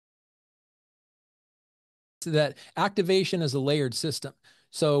that activation is a layered system.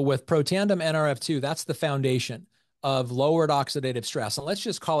 So with Protandim NRF2, that's the foundation of lowered oxidative stress. And let's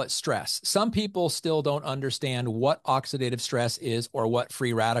just call it stress. Some people still don't understand what oxidative stress is or what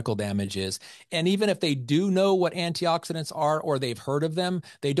free radical damage is. And even if they do know what antioxidants are or they've heard of them,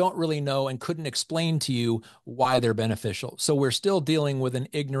 they don't really know and couldn't explain to you why they're beneficial. So we're still dealing with an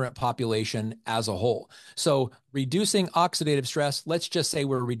ignorant population as a whole. So reducing oxidative stress, let's just say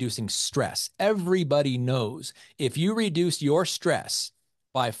we're reducing stress. Everybody knows if you reduce your stress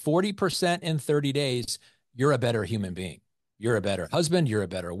by 40% in 30 days, you're a better human being. You're a better husband, you're a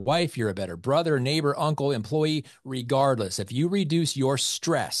better wife, you're a better brother, neighbor, uncle, employee, regardless. If you reduce your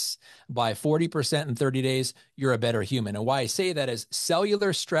stress by 40% in 30 days, you're a better human. And why I say that is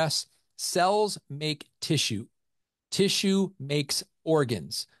cellular stress, cells make tissue. Tissue makes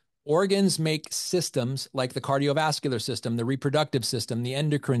organs. Organs make systems like the cardiovascular system, the reproductive system, the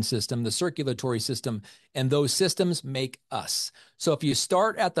endocrine system, the circulatory system, and those systems make us. So if you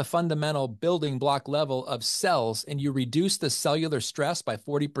start at the fundamental building block level of cells and you reduce the cellular stress by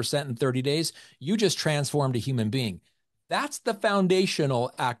 40% in 30 days, you just transformed a human being. That's the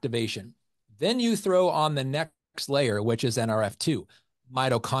foundational activation. Then you throw on the next layer, which is NRF2.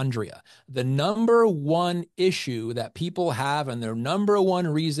 Mitochondria. The number one issue that people have and the number one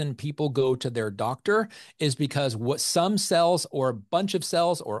reason people go to their doctor is because what some cells or a bunch of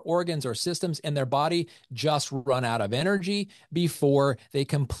cells or organs or systems in their body just run out of energy before they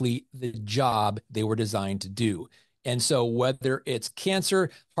complete the job they were designed to do. And so whether it's cancer,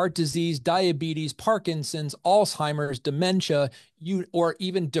 heart disease, diabetes, Parkinson's, Alzheimer's, dementia, or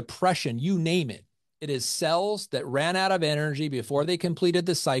even depression, you name it, it is cells that ran out of energy before they completed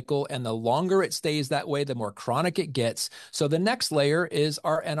the cycle, and the longer it stays that way, the more chronic it gets. So the next layer is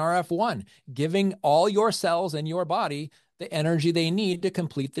our NRF1, giving all your cells in your body the energy they need to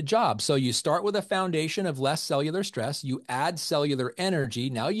complete the job. So you start with a foundation of less cellular stress, you add cellular energy.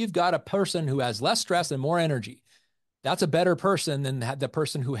 Now you've got a person who has less stress and more energy. That's a better person than the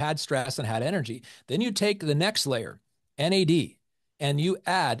person who had stress and had energy. Then you take the next layer, NAD, and you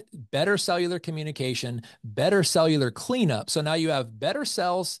add better cellular communication, better cellular cleanup. So now you have better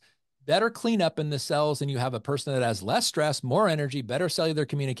cells, better cleanup in the cells, and you have a person that has less stress, more energy, better cellular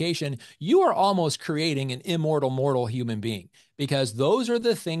communication. You are almost creating an immortal, mortal human being, because those are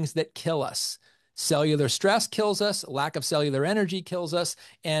the things that kill us. Cellular stress kills us, lack of cellular energy kills us,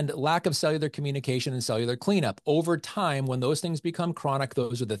 and lack of cellular communication and cellular cleanup. Over time, when those things become chronic,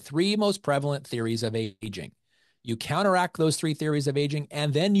 those are the three most prevalent theories of aging. You counteract those three theories of aging,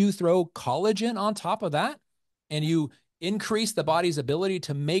 and then you throw collagen on top of that, and you increase the body's ability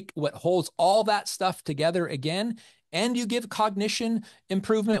to make what holds all that stuff together again, and you give cognition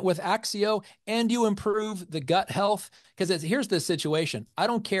improvement with Axio, and you improve the gut health. Because here's the situation. I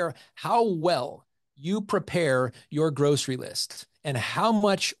don't care how well you prepare your grocery list and how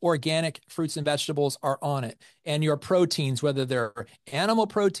much organic fruits and vegetables are on it, and your proteins, whether they're animal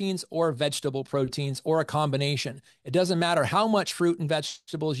proteins or vegetable proteins or a combination. It doesn't matter how much fruit and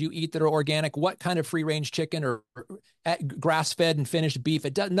vegetables you eat that are organic, what kind of free-range chicken or grass-fed and finished beef.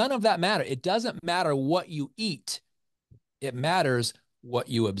 None of that matter. It doesn't matter what you eat. It matters what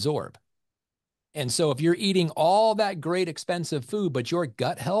you absorb. And so if you're eating all that great expensive food, but your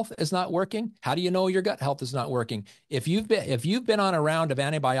gut health is not working, how do you know your gut health is not working? If you've been on a round of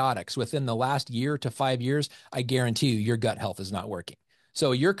antibiotics within the last year to 5 years, I guarantee you your gut health is not working.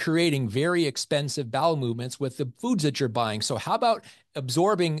 So you're creating very expensive bowel movements with the foods that you're buying. So how about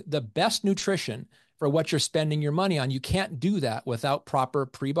absorbing the best nutrition for what you're spending your money on? You can't do that without proper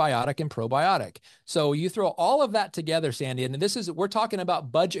prebiotic and probiotic. So you throw all of that together, Sandy, and we're talking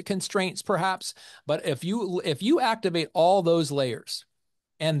about budget constraints perhaps, but if you activate all those layers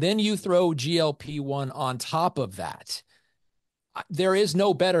and then you throw GLP-1 on top of that, there is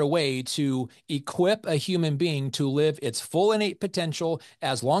no better way to equip a human being to live its full innate potential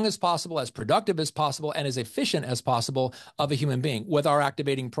as long as possible, as productive as possible, and as efficient as possible of a human being with our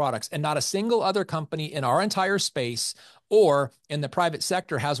activating products. And not a single other company in our entire space or in the private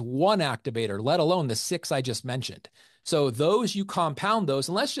sector has one activator, let alone the 6 I just mentioned. So those, you compound those,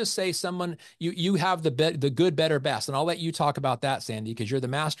 and let's just say you have the good, better, best, and I'll let you talk about that, Sandy, because you're the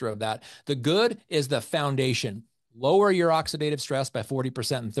master of that. The good is the foundation. Lower your oxidative stress by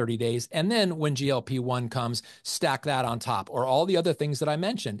 40% in 30 days. And then when GLP-1 comes, stack that on top, or all the other things that I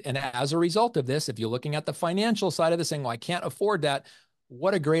mentioned. And as a result of this, if you're looking at the financial side of this saying, well, I can't afford that,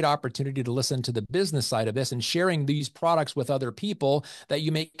 what a great opportunity to listen to the business side of this and sharing these products with other people that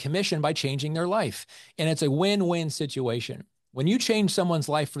you make commission by changing their life. And it's a win-win situation. When you change someone's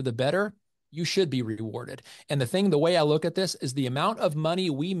life for the better, you should be rewarded. And the way I look at this is the amount of money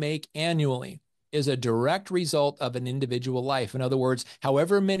we make annually is a direct result of an individual life. In other words,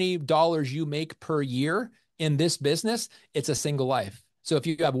 however many dollars you make per year in this business, it's a single life. So if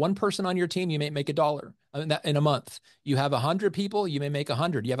you have one person on your team, you may make $1 in a month. You have 100 people, you may make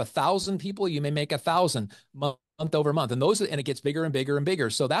 100. You have 1,000 people, you may make 1,000 month over month. And it gets bigger and bigger and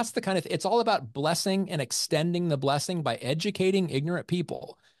bigger. So that's the kind of, it's all about blessing and extending the blessing by educating ignorant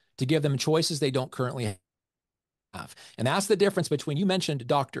people to give them choices they don't currently have. And that's the difference between, you mentioned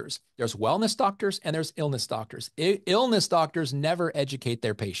doctors. There's wellness doctors and there's illness doctors. Illness doctors never educate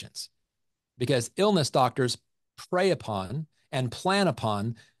their patients because illness doctors prey upon and plan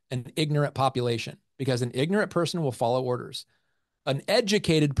upon an ignorant population, because an ignorant person will follow orders. An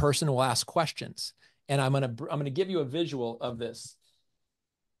educated person will ask questions. And I'm going to give you a visual of this.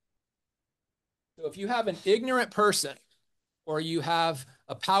 So if you have an ignorant person or you have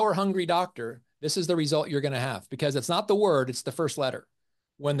a power-hungry doctor, this is the result you're going to have, because it's not the word, it's the first letter.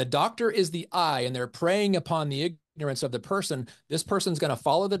 When the doctor is the I and they're preying upon the ignorance of the person, this person's going to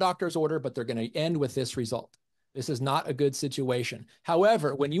follow the doctor's order, but they're going to end with this result. This is not a good situation.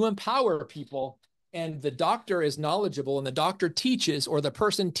 However, when you empower people and the doctor is knowledgeable and the doctor teaches, or the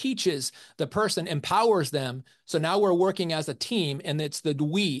person teaches, the person empowers them. So now we're working as a team, and it's the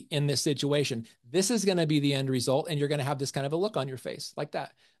we in this situation. This is going to be the end result. And you're going to have this kind of a look on your face like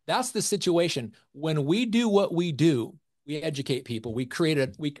that. That's the situation. When we do what we do, we educate people. We create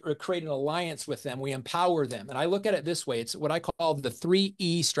an alliance with them. We empower them. And I look at it this way. It's what I call the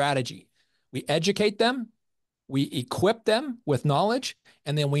 3E strategy. We educate them, we equip them with knowledge,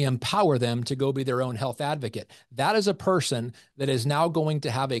 and then we empower them to go be their own health advocate. That is a person that is now going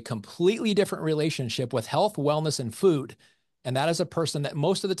to have a completely different relationship with health, wellness, and food. And that is a person that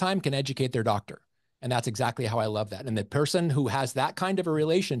most of the time can educate their doctor. And that's exactly how I love that. And the person who has that kind of a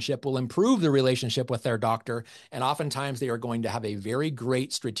relationship will improve the relationship with their doctor. And oftentimes they are going to have a very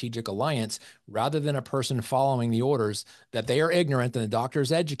great strategic alliance, rather than a person following the orders that they are ignorant and the doctor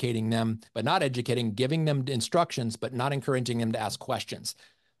is educating them, but not educating, giving them instructions, but not encouraging them to ask questions.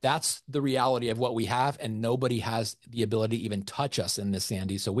 That's the reality of what we have. And nobody has the ability to even touch us in this,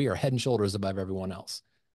 Sandy. So we are head and shoulders above everyone else.